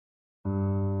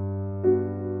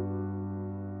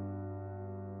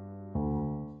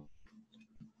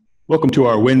Welcome to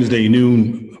our Wednesday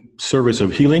noon service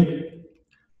of healing.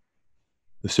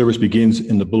 The service begins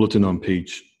in the bulletin on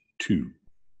page 2.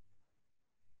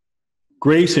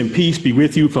 Grace and peace be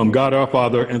with you from God our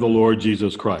Father and the Lord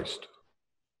Jesus Christ.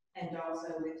 And also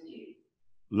with you.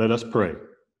 Let us pray.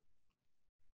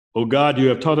 O God, you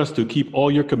have taught us to keep all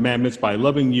your commandments by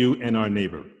loving you and our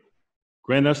neighbor.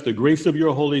 Grant us the grace of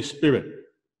your Holy Spirit,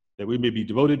 that we may be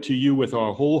devoted to you with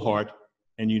our whole heart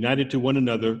and united to one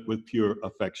another with pure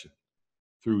affection.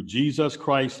 Through Jesus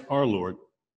Christ our Lord,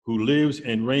 who lives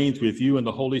and reigns with you in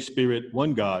the Holy Spirit,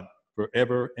 one God,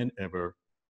 forever and ever.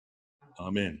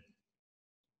 Amen.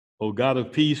 O God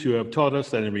of peace, you have taught us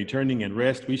that in returning and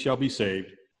rest we shall be saved.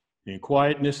 In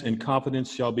quietness and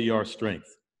confidence shall be our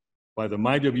strength. By the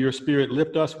might of your Spirit,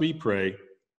 lift us, we pray,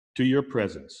 to your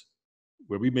presence,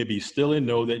 where we may be still and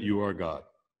know that you are God.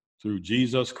 Through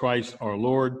Jesus Christ our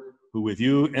Lord, who with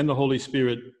you and the Holy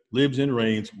Spirit lives and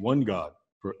reigns, one God,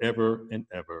 forever and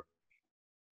ever.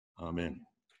 Amen.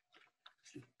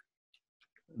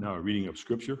 Now a reading of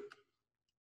Scripture.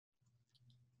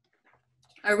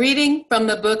 A reading from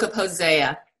the book of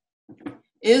Hosea.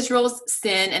 Israel's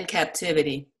sin and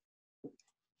captivity.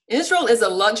 Israel is a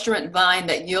luxuriant vine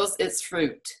that yields its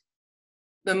fruit.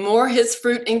 The more his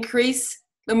fruit increased,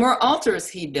 the more altars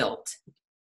he built.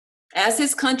 As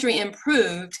his country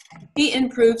improved, he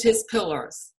improved his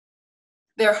pillars.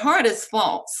 Their heart is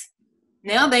false.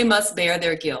 Now they must bear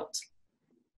their guilt.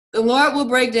 The Lord will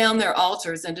break down their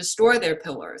altars and destroy their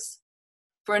pillars.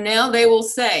 For now they will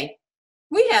say,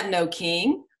 "We have no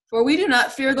king, for we do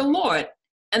not fear the Lord.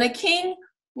 And a king,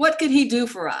 what could he do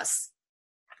for us?"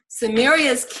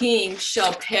 Samaria's king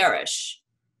shall perish,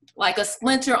 like a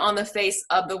splinter on the face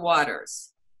of the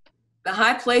waters. The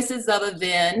high places of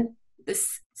Aven, the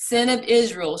sin of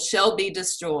Israel, shall be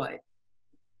destroyed.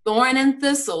 Thorn and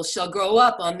thistle shall grow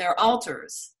up on their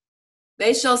altars.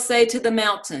 They shall say to the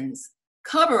mountains,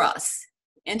 "Cover us,"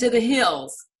 and to the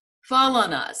hills, "Fall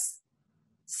on us."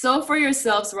 Sow for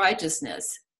yourselves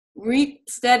righteousness, reap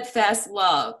steadfast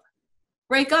love.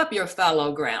 Break up your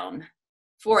fallow ground,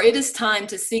 for it is time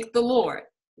to seek the Lord,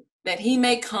 that he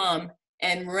may come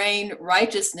and rain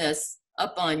righteousness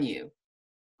upon you.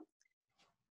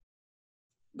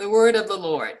 The word of the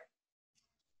Lord.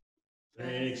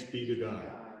 Thanks be to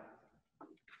God.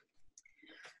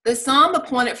 The psalm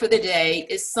appointed for the day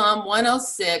is Psalm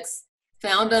 106,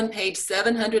 found on page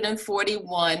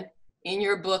 741 in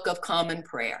your Book of Common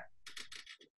Prayer.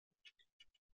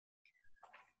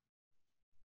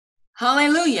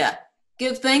 Hallelujah!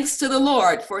 Give thanks to the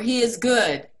Lord, for he is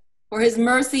good, for his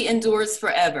mercy endures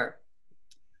forever.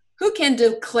 Who can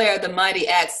declare the mighty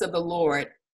acts of the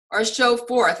Lord, or show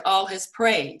forth all his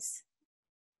praise?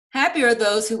 Happy are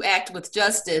those who act with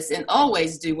justice and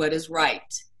always do what is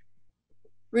right.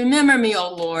 Remember me,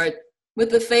 O Lord, with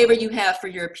the favor you have for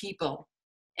your people,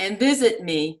 and visit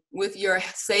me with your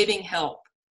saving help,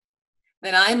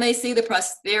 that I may see the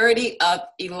prosperity of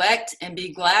elect and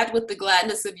be glad with the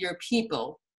gladness of your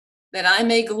people, that I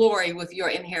may glory with your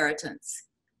inheritance.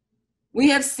 We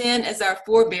have sinned as our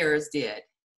forebears did.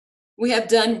 We have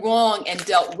done wrong and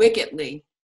dealt wickedly.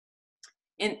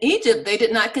 In Egypt, they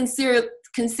did not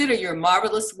consider your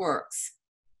marvelous works,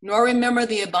 nor remember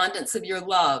the abundance of your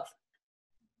love.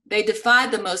 They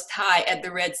defied the Most High at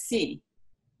the Red Sea,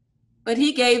 but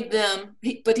he saved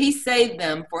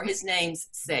them for his name's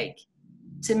sake,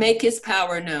 to make his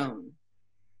power known.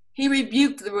 He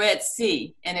rebuked the Red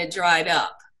Sea, and it dried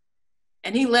up,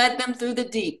 and he led them through the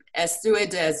deep as through a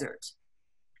desert.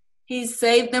 He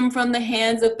saved them from the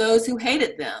hands of those who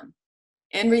hated them,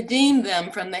 and redeemed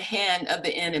them from the hand of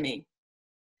the enemy.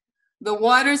 The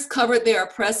waters covered their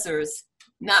oppressors,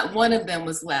 not one of them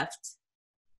was left.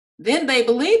 Then they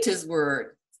believed his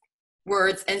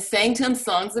words and sang to him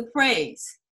songs of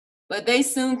praise. But they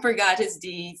soon forgot his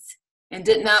deeds and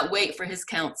did not wait for his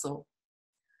counsel.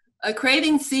 A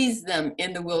craving seized them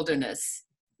in the wilderness,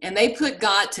 and they put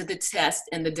God to the test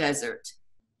in the desert.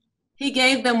 He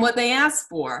gave them what they asked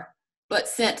for, but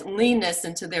sent leanness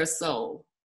into their soul.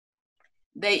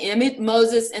 They imitated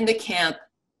Moses in the camp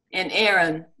and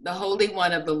Aaron, the Holy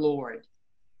One of the Lord.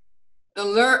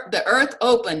 The earth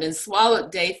opened and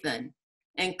swallowed Dathan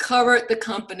and covered the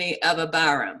company of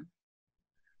Abiram.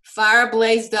 Fire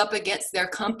blazed up against their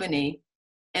company,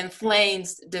 and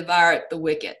flames devoured the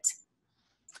wicked.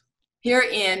 Here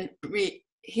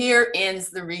ends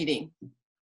the reading.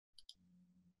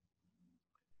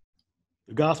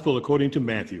 The Gospel according to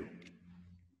Matthew.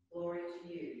 Glory to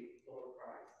you, Lord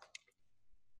Christ.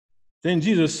 Then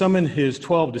Jesus summoned his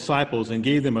 12 disciples and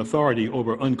gave them authority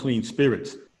over unclean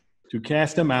spirits, to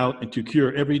cast them out and to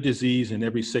cure every disease and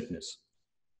every sickness.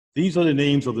 These are the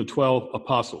names of the 12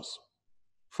 apostles.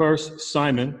 First,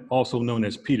 Simon, also known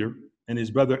as Peter, and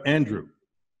his brother Andrew,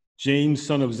 James,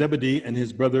 son of Zebedee, and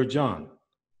his brother John,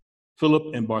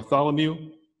 Philip and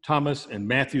Bartholomew, Thomas and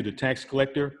Matthew, the tax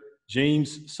collector,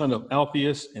 James, son of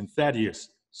Alphaeus, and Thaddeus,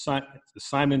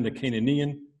 Simon the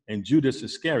Canaanian, and Judas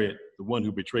Iscariot, the one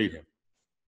who betrayed him.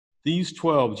 These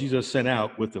 12 Jesus sent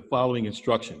out with the following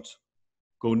instructions.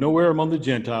 Go nowhere among the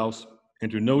Gentiles,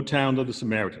 enter no town of the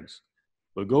Samaritans,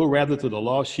 but go rather to the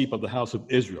lost sheep of the house of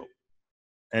Israel.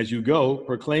 As you go,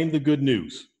 proclaim the good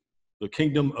news. The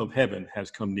kingdom of heaven has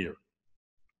come near.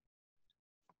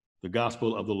 The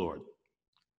gospel of the Lord.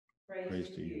 Praise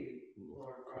to you,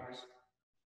 Lord Christ.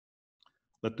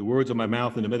 Let the words of my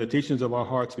mouth and the meditations of our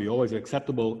hearts be always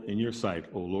acceptable in your sight,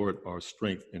 O Lord, our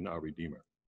strength and our Redeemer.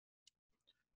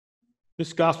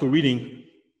 This gospel reading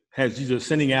has Jesus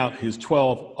sending out his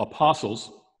 12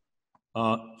 apostles.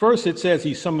 First, it says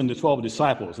he summoned the 12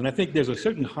 disciples, and I think there's a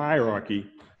certain hierarchy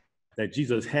that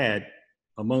Jesus had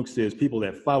amongst his people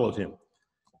that followed him.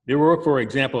 There were, for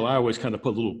example, I always kind of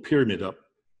put a little pyramid up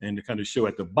and to kind of show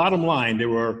at the bottom line, there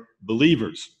were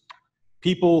believers,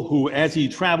 people who, as he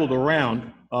traveled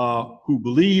around, who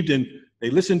believed, and they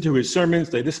listened to his sermons,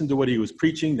 they listened to what he was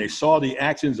preaching, they saw the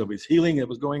actions of his healing that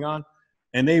was going on,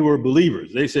 and they were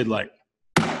believers. They said, like,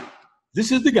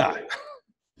 this is the guy.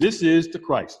 This is the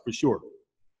Christ, for sure.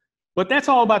 But that's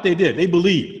all about they did. They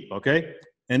believed, okay?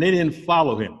 And they didn't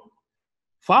follow him.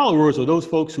 Followers are those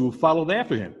folks who followed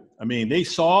after him. I mean, they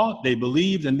saw, they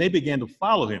believed, and they began to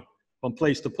follow him from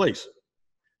place to place.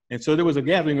 And so there was a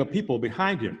gathering of people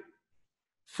behind him.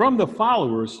 From the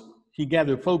followers, he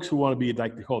gathered folks who want to be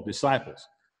like they call disciples.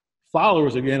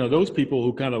 Followers, again, are those people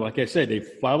who kind of, like I said, they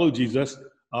follow Jesus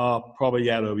probably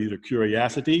out of either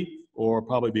curiosity or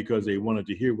probably because they wanted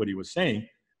to hear what he was saying,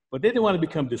 but they didn't want to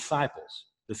become disciples.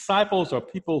 Disciples are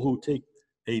people who take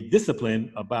a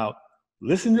discipline about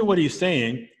listening to what he's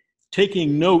saying,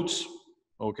 taking notes,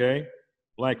 okay?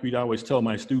 Like we'd always tell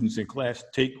my students in class,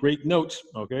 take great notes,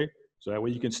 okay? So that way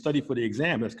you can study for the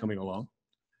exam that's coming along.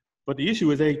 But the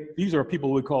issue is these are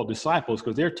people we call disciples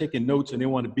because they're taking notes and they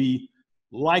want to be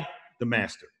like the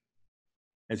master.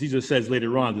 As Jesus says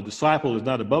later on, the disciple is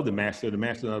not above the master is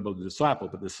not above the disciple,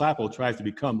 but the disciple tries to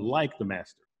become like the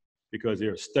master because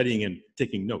they're studying and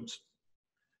taking notes.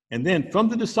 And then from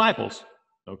the disciples,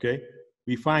 okay,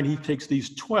 we find he takes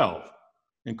these 12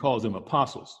 and calls them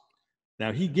apostles.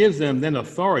 Now he gives them then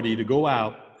authority to go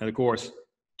out and of course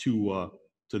to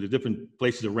the different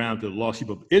places around to the lost sheep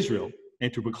of Israel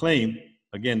and to proclaim,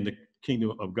 again, the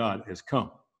kingdom of God has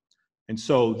come. And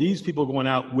so these people going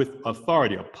out with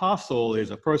authority. Apostle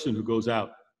is a person who goes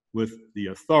out with the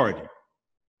authority.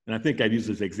 And I think I've used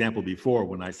this example before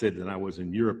when I said that I was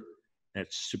in Europe at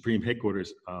Supreme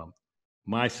Headquarters.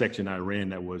 My section I ran,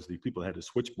 that was the people that had the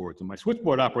switchboards. And my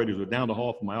switchboard operators were down the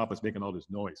hall from my office making all this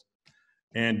noise.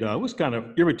 And it was kind of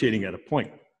irritating at a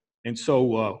point. And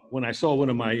so when I saw one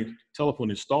of my telephone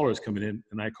installers coming in,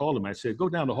 and I called him, I said, go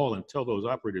down the hall and tell those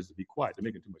operators to be quiet. They're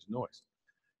making too much noise.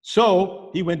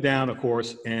 So he went down, of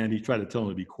course, and he tried to tell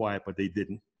them to be quiet, but they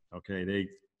didn't. Okay, they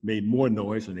made more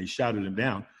noise and they shouted him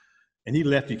down. And he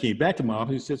left. He came back to my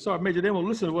office. He said, Sergeant Major, they won't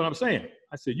listen to what I'm saying.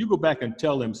 I said, you go back and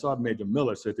tell them Sergeant Major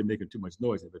Miller said they're making too much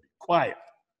noise and they'll be quiet.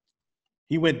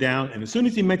 He went down, and as soon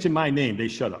as he mentioned my name, they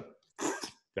shut up.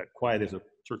 Got quiet as a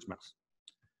church mouse.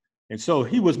 And so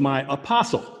he was my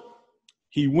apostle.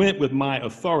 He went with my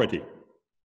authority.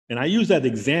 And I use that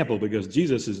example because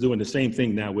Jesus is doing the same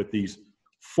thing now with these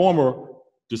former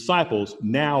disciples,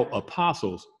 now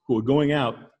apostles, who are going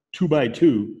out 2 by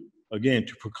 2, again,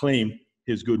 to proclaim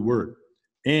his good word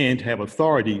and have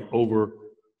authority over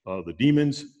the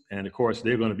demons. And of course,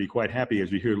 they're going to be quite happy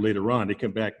as we hear later on. They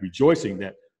come back rejoicing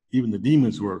that even the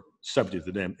demons were subject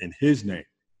to them in his name.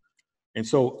 And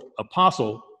so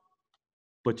apostle,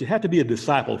 but you have to be a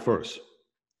disciple first.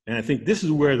 And I think this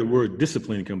is where the word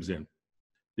discipline comes in.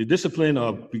 The discipline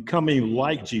of becoming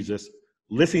like Jesus,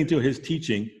 listening to his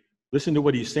teaching, listening to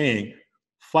what he's saying,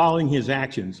 following his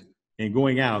actions, and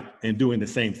going out and doing the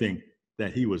same thing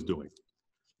that he was doing.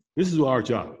 This is our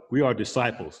job. We are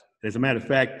disciples. As a matter of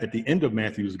fact, at the end of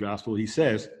Matthew's gospel, he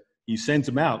says he sends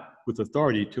them out with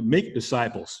authority to make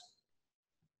disciples.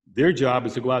 Their job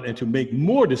is to go out and to make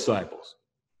more disciples.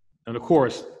 And of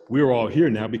course, we're all here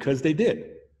now because they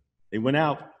did. They went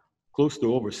out close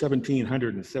to over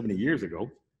 1,770 years ago.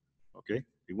 Okay,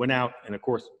 they went out, and of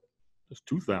course, it's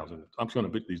 2,000. I'm just going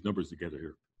to put these numbers together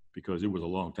here because it was a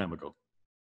long time ago.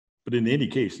 But in any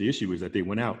case, the issue is that they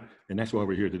went out, and that's why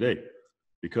we're here today,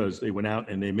 because they went out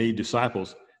and they made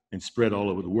disciples and spread all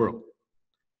over the world.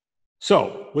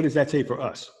 So what does that say for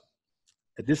us?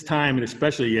 At this time, and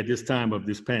especially at this time of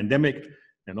this pandemic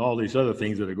and all these other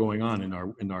things that are going on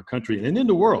in our country and in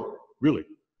the world, really,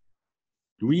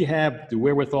 do we have the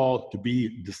wherewithal to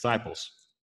be disciples?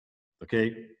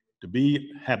 Okay,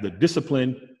 have the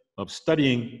discipline of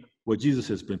studying what Jesus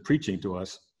has been preaching to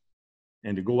us,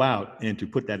 and to go out and to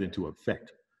put that into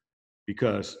effect.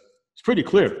 Because it's pretty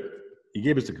clear. He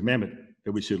gave us a commandment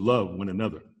that we should love one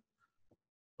another.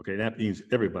 Okay, that means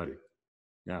everybody.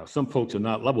 Now, some folks are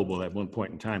not lovable at one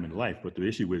point in time in life, but the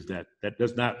issue is that that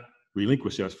does not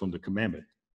relinquish us from the commandment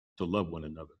to love one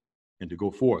another and to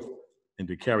go forth and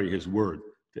to carry his word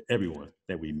to everyone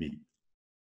that we meet.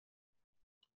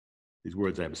 These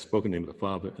words I have spoken in the name of the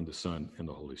Father, and the Son, and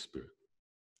the Holy Spirit.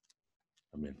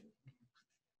 Amen.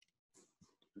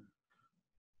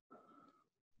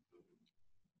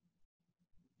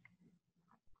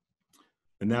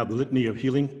 And now the litany of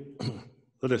healing.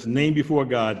 Let us name before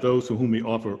God those to whom we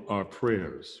offer our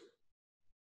prayers.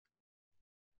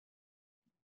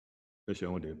 Especially, I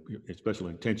want to a special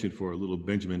intention for little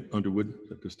Benjamin Underwood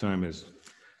at this time as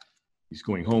he's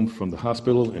going home from the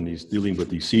hospital and he's dealing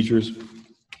with these seizures.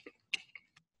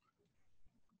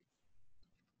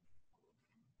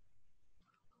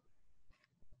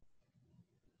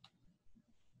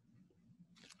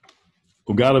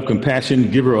 O God of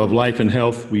compassion, giver of life and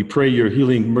health, we pray your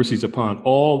healing mercies upon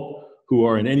all who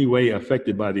are in any way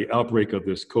affected by the outbreak of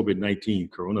this COVID-19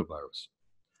 coronavirus.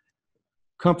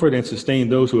 Comfort and sustain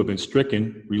those who have been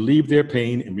stricken, relieve their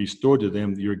pain, and restore to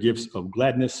them your gifts of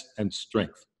gladness and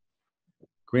strength.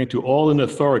 Grant to all in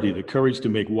authority the courage to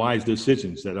make wise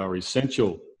decisions that are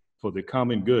essential for the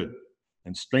common good,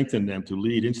 and strengthen them to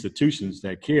lead institutions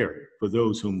that care for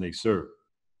those whom they serve.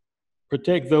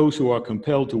 Protect those who are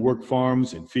compelled to work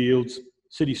farms and fields,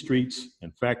 city streets,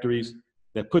 and factories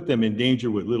that put them in danger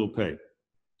with little pay.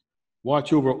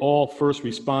 Watch over all first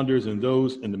responders and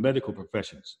those in the medical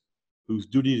professions whose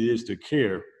duty it is to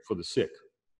care for the sick.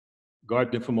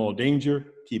 Guard them from all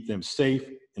danger, keep them safe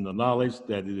in the knowledge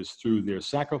that it is through their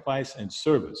sacrifice and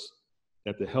service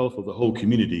that the health of the whole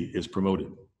community is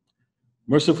promoted.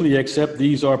 Mercifully accept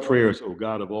these our prayers, O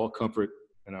God of all comfort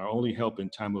and our only help in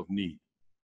time of need,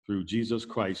 through Jesus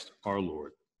Christ our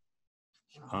Lord.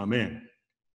 Amen.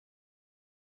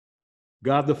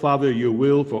 God the Father, your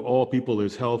will for all people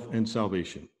is health and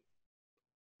salvation.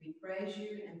 We praise you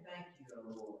and thank you,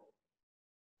 O Lord.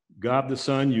 God the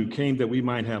Son, you came that we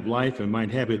might have life and might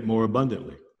have it more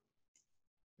abundantly.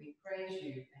 We praise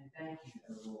you and thank you,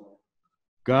 O Lord.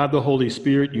 God the Holy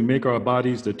Spirit, you make our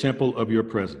bodies the temple of your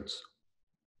presence.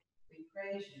 We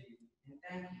praise you and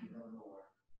thank you, O Lord.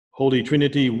 Holy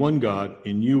Trinity, one God,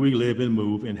 in you we live and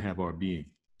move and have our being.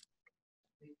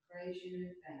 We praise you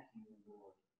and thank you, O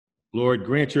Lord. Lord,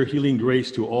 grant your healing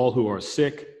grace to all who are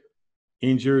sick,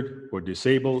 injured, or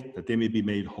disabled, that they may be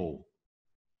made whole.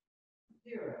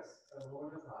 Hear us, O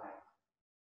Lord of life.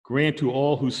 Grant to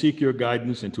all who seek your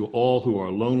guidance and to all who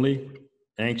are lonely,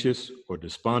 anxious, or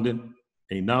despondent,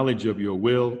 a knowledge of your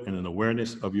will and an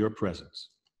awareness of your presence.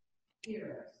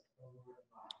 Hear us, O Lord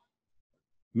of life.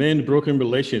 Mend broken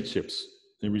relationships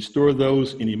and restore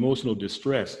those in emotional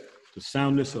distress to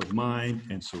soundness of mind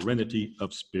and serenity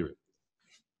of spirit.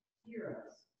 Hear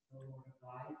us, O Lord of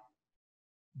life.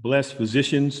 Bless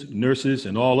physicians, nurses,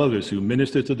 and all others who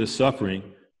minister to the suffering,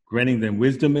 granting them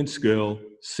wisdom and skill,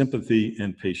 sympathy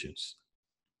and patience.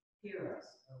 Hear us,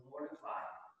 O Lord of life.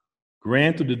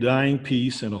 Grant to the dying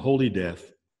peace and a holy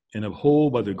death, and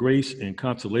uphold by the grace and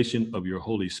consolation of your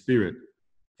Holy Spirit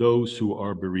those who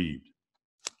are bereaved.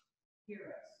 Hear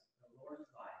us, O Lord of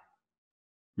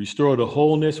life. Restore to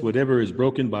wholeness whatever is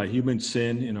broken by human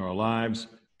sin in our lives,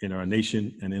 in our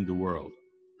nation, and in the world.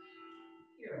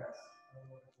 Hear us, O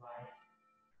Lord of life.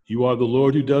 You are the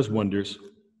Lord who does wonders.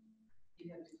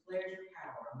 You have declared your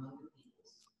power among the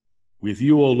peoples, With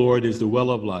you, O Lord, is the well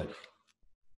of life.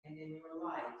 and in your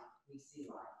light we see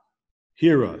life.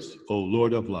 Hear us, O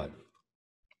Lord of life.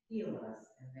 Heal us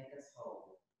and make us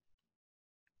whole.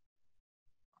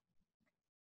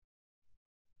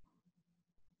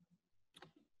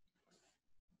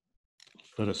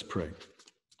 Let us pray.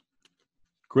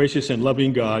 Gracious and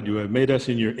loving God, you have made us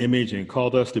in your image and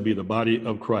called us to be the body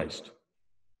of Christ.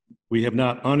 We have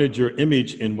not honored your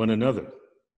image in one another.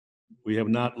 We have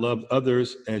not loved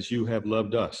others as you have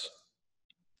loved us.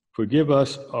 Forgive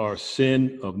us our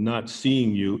sin of not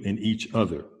seeing you in each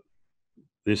other.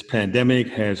 This pandemic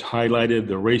has highlighted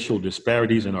the racial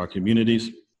disparities in our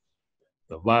communities.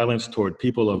 The violence toward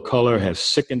people of color has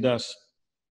sickened us.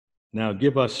 Now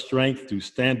give us strength to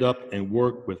stand up and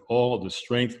work with all the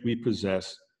strength we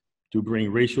possess to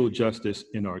bring racial justice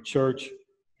in our church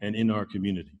and in our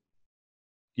community.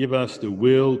 Give us the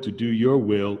will to do your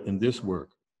will in this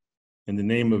work. In the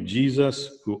name of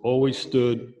Jesus, who always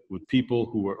stood with people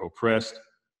who were oppressed,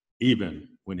 even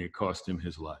when it cost him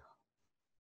his life.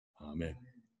 Amen.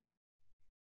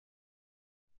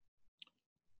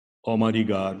 Almighty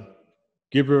God,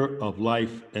 giver of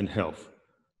life and health,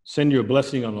 send your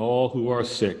blessing on all who are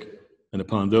sick and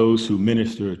upon those who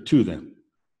minister to them,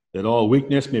 that all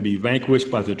weakness may be vanquished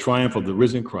by the triumph of the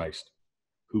risen Christ,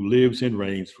 who lives and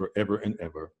reigns forever and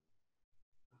ever.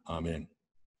 Amen.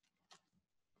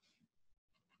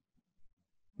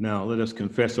 Now let us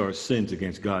confess our sins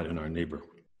against God and our neighbor.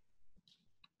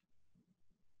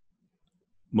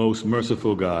 Most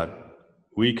merciful God,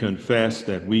 we confess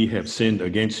that we have sinned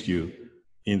against you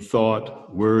in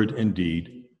thought, word, and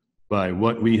deed, by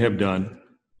what we have done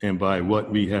and by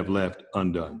what we have left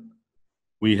undone.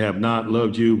 We have not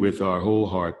loved you with our whole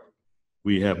heart.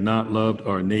 We have not loved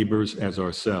our neighbors as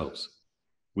ourselves.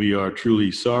 We are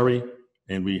truly sorry,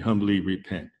 and we humbly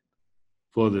repent.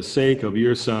 For the sake of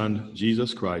your Son,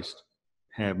 Jesus Christ,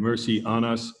 have mercy on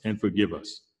us and forgive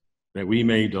us, that we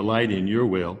may delight in your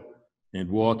will and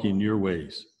walk in your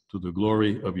ways, to the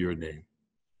glory of your name.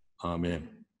 Amen.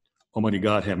 Almighty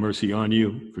God, have mercy on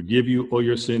you, forgive you all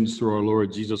your sins through our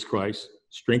Lord Jesus Christ,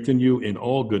 strengthen you in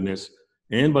all goodness,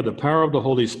 and by the power of the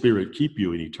Holy Spirit, keep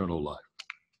you in eternal life.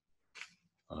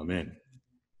 Amen.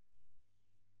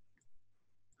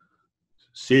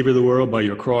 Savior of the world, by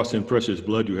your cross and precious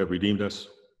blood, you have redeemed us.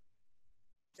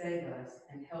 Save us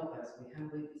and help us, we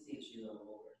humbly beseech you, O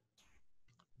Lord.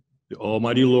 The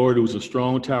Almighty Lord, who is a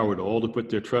strong tower to all who put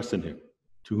their trust in him,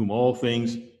 to whom all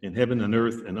things in heaven and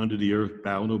earth and under the earth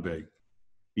bow and obey,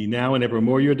 be now and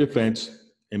evermore your defense,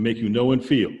 and make you know and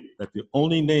feel that the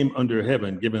only name under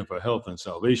heaven given for health and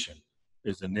salvation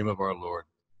is the name of our Lord,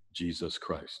 Jesus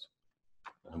Christ.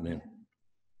 Amen.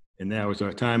 And now is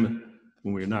our time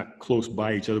when we're not close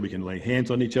by each other, we can lay hands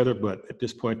on each other, but at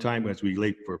this point in time, as we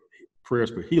lay for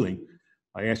prayers for healing,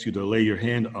 I ask you to lay your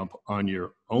hand up on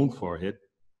your own forehead,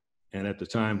 and at the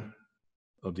time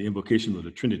of the invocation of the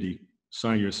Trinity,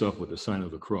 sign yourself with the sign of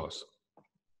the cross.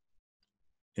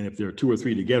 And if there are two or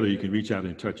three together, you can reach out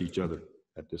and touch each other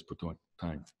at this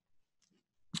time.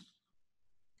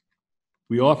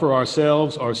 We offer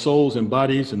ourselves, our souls and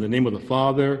bodies in the name of the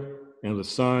Father and of the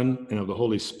Son and of the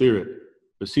Holy Spirit,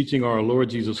 beseeching our Lord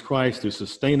Jesus Christ to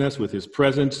sustain us with his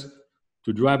presence,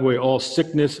 to drive away all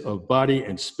sickness of body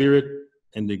and spirit,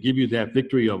 and to give you that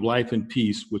victory of life and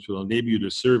peace, which will enable you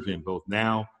to serve him both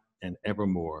now and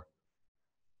evermore.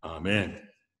 Amen.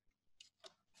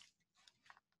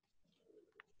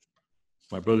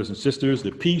 My brothers and sisters,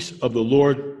 the peace of the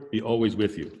Lord be always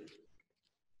with you.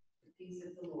 The peace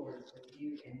of the Lord with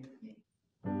you and with me.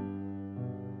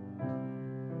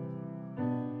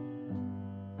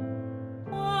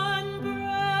 One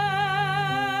bread,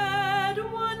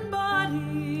 one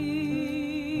body,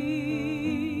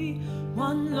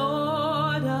 one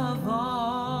Lord of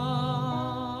all,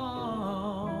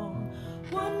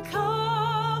 one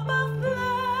cup of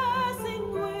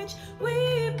blessing which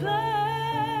we bless,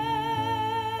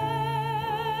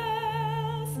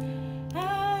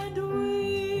 and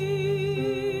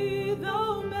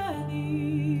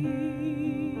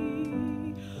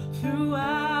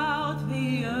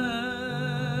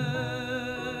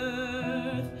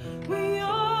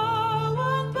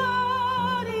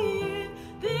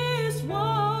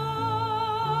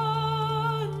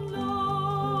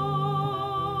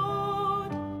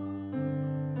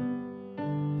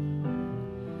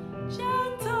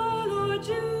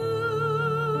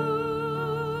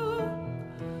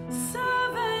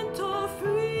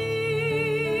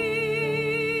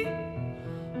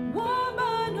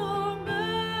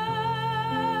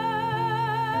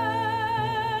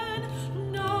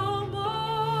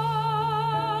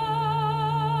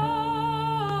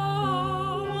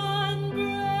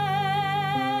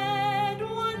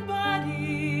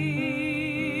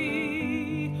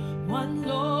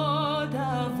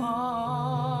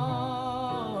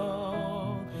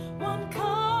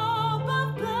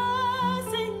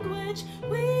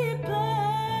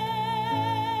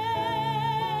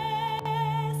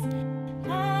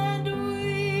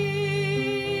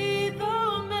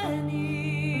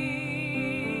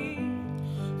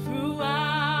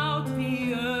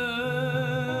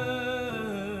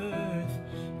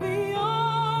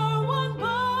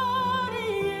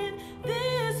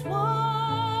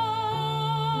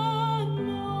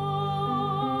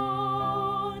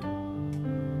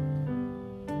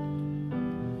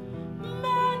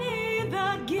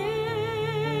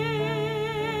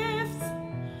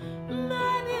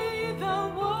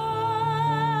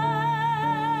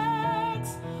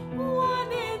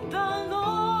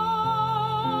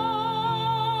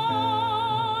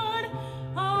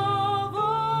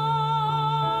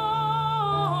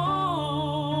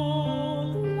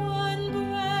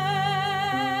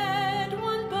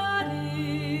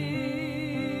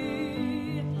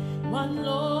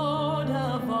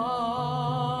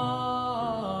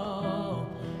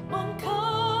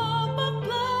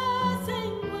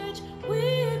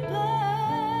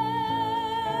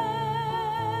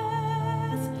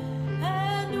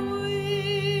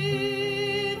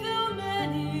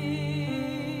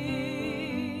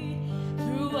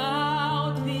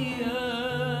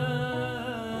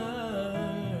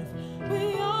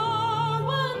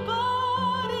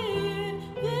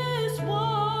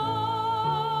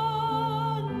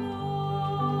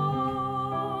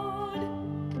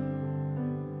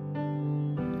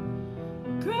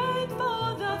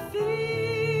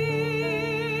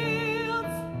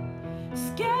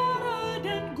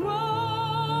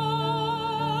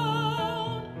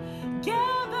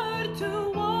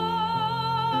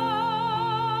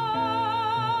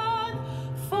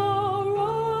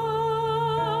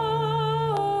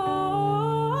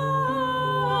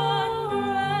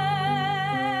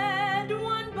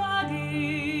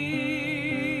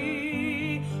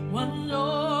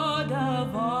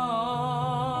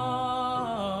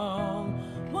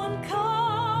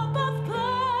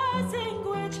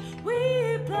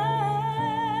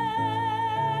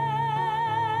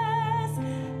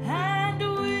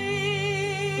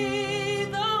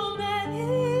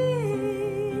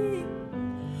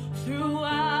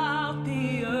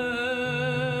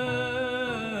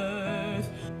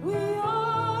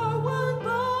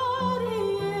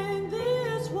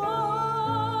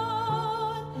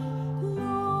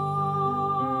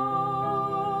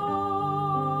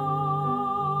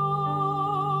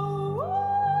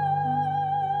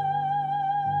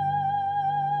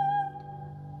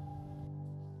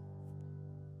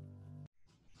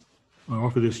I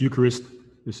offer this Eucharist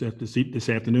this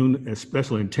afternoon as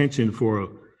special intention for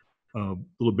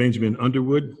little Benjamin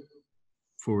Underwood,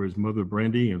 for his mother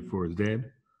Brandy, and for his dad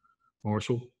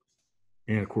Marshall,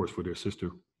 and of course for their sister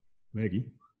Maggie.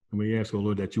 And we ask, oh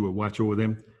Lord, that you will watch over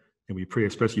them, and we pray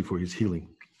especially for his healing.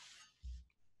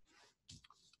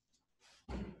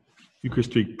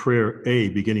 Eucharistic Prayer A,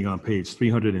 beginning on page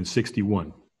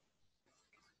 361.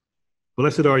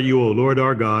 Blessed are you, O Lord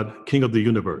our God, King of the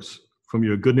universe. From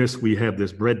your goodness we have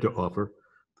this bread to offer,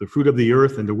 the fruit of the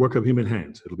earth and the work of human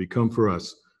hands. It'll become for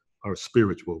us our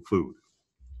spiritual food.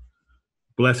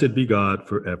 Blessed be God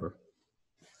forever.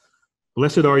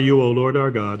 Blessed are you, O Lord our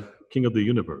God, King of the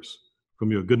universe.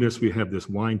 From your goodness we have this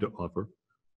wine to offer,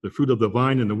 the fruit of the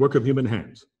vine and the work of human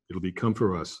hands. It'll become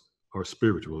for us our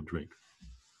spiritual drink.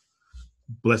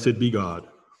 Blessed be God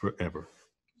forever.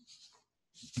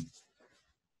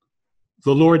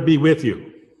 The Lord be with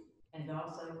you. And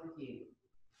also with you.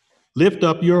 Lift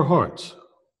up your hearts.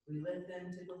 We lift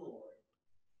them to the Lord.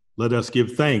 Let us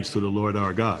give thanks to the Lord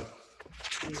our God.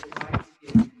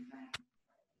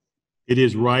 It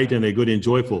is right and a good and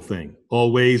joyful thing,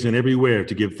 always and everywhere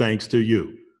to give thanks to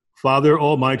you, Father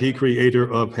Almighty, creator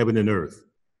of heaven and earth.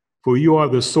 For you are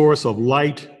the source of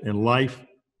light and life.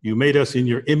 You made us in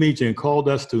your image and called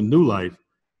us to new life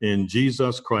in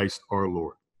Jesus Christ our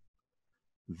Lord.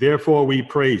 Therefore we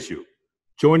praise you,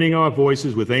 joining our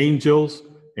voices with angels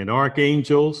and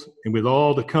archangels and with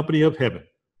all the company of heaven,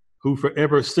 who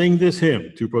forever sing this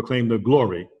hymn to proclaim the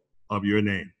glory of your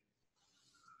name.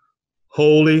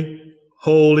 Holy,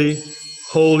 holy,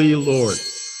 holy Lord,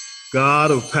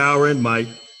 God of power and might,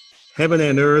 heaven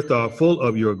and earth are full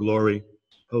of your glory.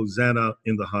 Hosanna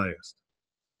in the highest.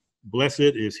 Blessed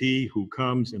is he who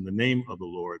comes in the name of the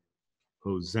Lord.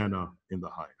 Hosanna in the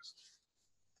highest.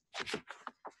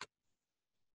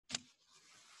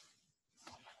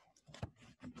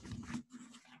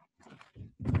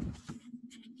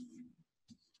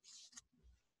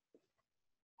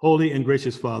 Holy and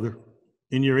gracious Father,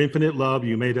 in your infinite love,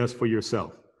 you made us for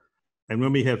yourself. And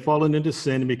when we have fallen into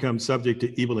sin and become subject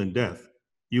to evil and death,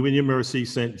 you in your mercy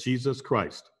sent Jesus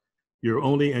Christ, your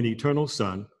only and eternal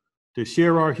Son, to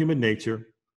share our human nature,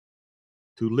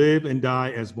 to live and die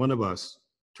as one of us,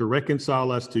 to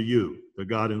reconcile us to you, the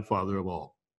God and Father of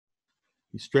all.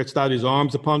 He stretched out his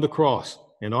arms upon the cross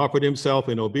and offered himself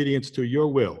in obedience to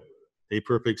your will, a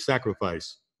perfect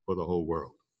sacrifice for the whole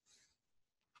world.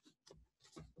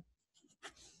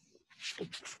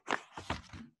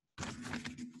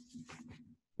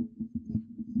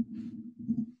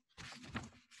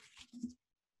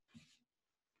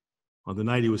 On the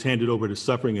night he was handed over to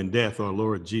suffering and death, our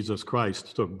Lord Jesus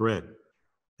Christ took bread.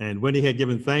 And when he had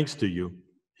given thanks to you,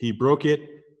 he broke it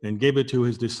and gave it to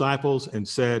his disciples and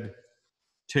said,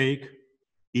 "Take,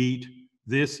 eat,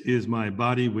 this is my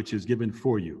body which is given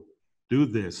for you. Do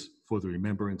this for the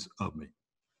remembrance of me."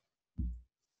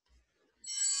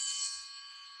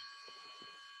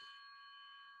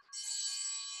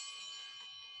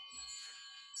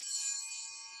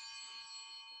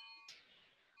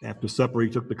 After supper, he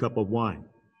took the cup of wine,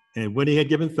 and when he had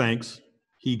given thanks,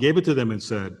 he gave it to them and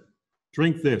said,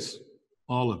 "Drink this,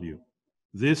 all of you.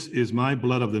 This is my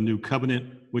blood of the new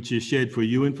covenant, which is shed for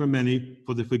you and for many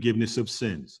for the forgiveness of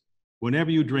sins. Whenever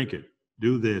you drink it,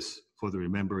 do this for the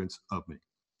remembrance of me."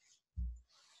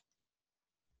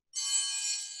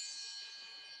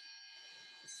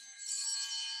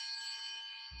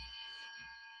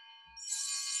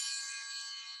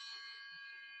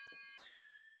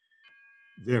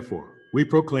 Therefore, we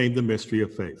proclaim the mystery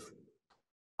of faith.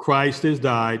 Christ has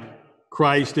died,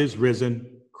 Christ is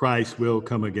risen, Christ will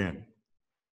come again.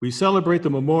 We celebrate the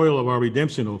memorial of our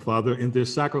redemption, O Father, in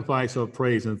this sacrifice of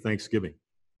praise and thanksgiving.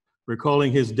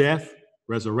 Recalling his death,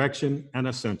 resurrection, and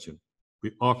ascension,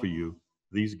 we offer you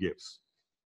these gifts.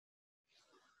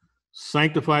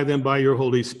 Sanctify them by your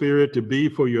Holy Spirit to be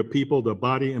for your people the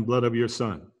body and blood of your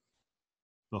Son,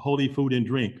 the holy food and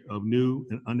drink of new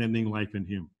and unending life in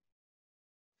him.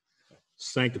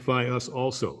 Sanctify us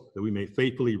also, that we may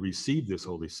faithfully receive this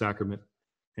holy sacrament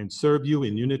and serve you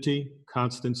in unity,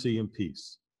 constancy, and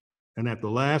peace. And at the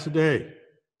last day,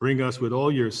 bring us with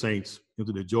all your saints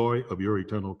into the joy of your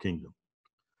eternal kingdom.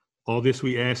 All this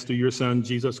we ask through your Son,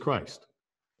 Jesus Christ,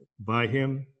 by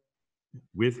him,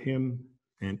 with him,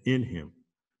 and in him.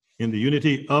 In the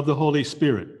unity of the Holy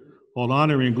Spirit, all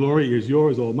honor and glory is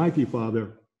yours, Almighty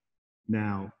Father,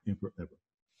 now and forever.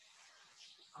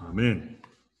 Amen.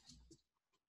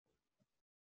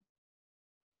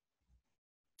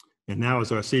 And now,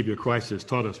 as our Savior Christ has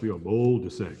taught us, we are bold to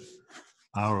say,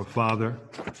 "Our Father,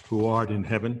 who art in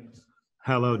heaven,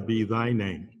 hallowed be thy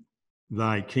name.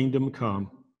 Thy kingdom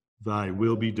come, thy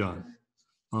will be done,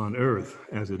 on earth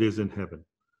as it is in heaven.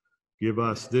 Give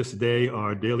us this day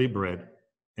our daily bread,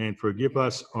 and forgive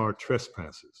us our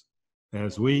trespasses,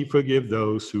 as we forgive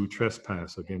those who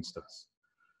trespass against us.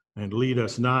 And lead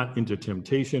us not into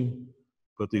temptation,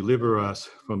 but deliver us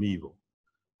from evil.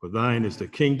 For thine is the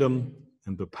kingdom,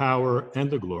 and the power,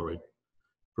 and the glory,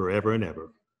 forever and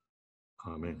ever.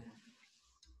 Amen.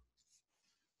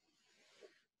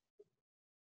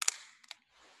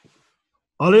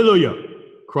 Hallelujah.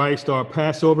 Christ our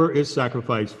Passover is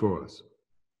sacrificed for us.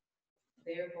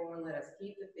 Therefore, let us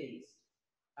keep the feast.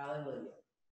 Hallelujah.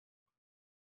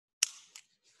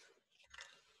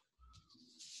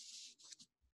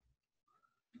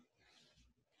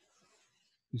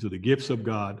 These are the gifts of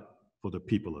God for the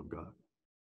people of God.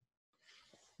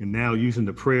 And now, using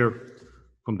the prayer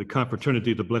from the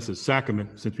Confraternity of the Blessed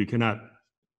Sacrament, since we cannot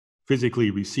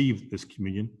physically receive this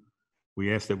communion,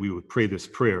 we ask that we would pray this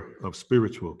prayer of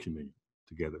spiritual communion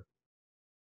together.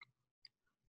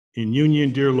 In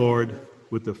union, dear Lord,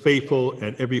 with the faithful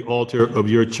at every altar of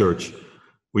your church,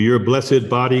 where your blessed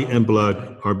body and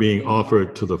blood are being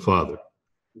offered to the Father,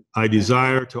 I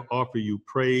desire to offer you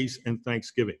praise and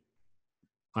thanksgiving.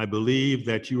 I believe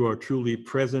that you are truly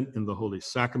present in the Holy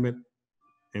Sacrament,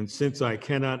 and since I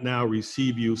cannot now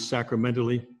receive you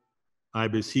sacramentally, I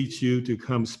beseech you to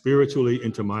come spiritually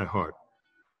into my heart.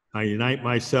 I unite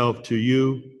myself to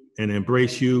you and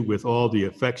embrace you with all the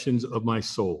affections of my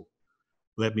soul.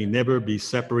 Let me never be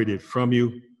separated from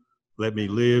you. Let me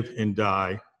live and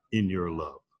die in your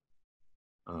love.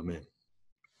 Amen.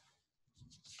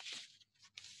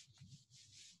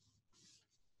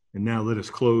 And now let us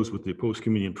close with the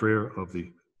post-communion prayer of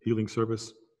the healing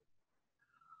service.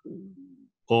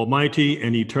 Almighty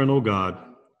and eternal God,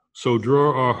 so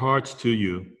draw our hearts to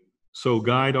you, so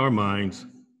guide our minds,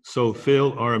 so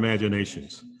fill our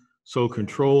imaginations, so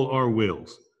control our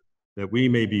wills, that we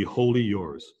may be wholly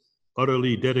yours,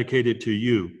 utterly dedicated to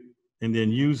you, and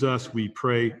then use us, we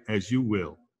pray, as you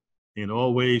will, in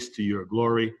all ways to your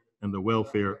glory and the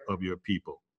welfare of your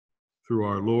people. Through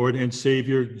our Lord and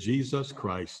Savior, Jesus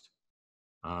Christ.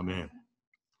 Amen.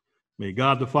 May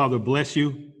God the Father bless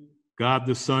you, God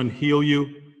the Son heal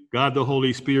you, God the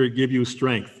Holy Spirit give you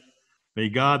strength. May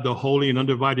God the Holy and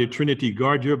Undivided Trinity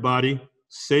guard your body,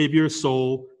 save your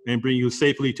soul, and bring you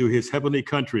safely to his heavenly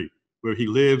country, where he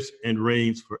lives and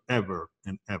reigns forever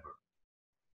and ever.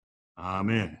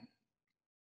 Amen.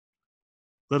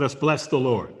 Let us bless the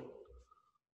Lord.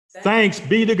 Thanks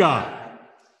be to God.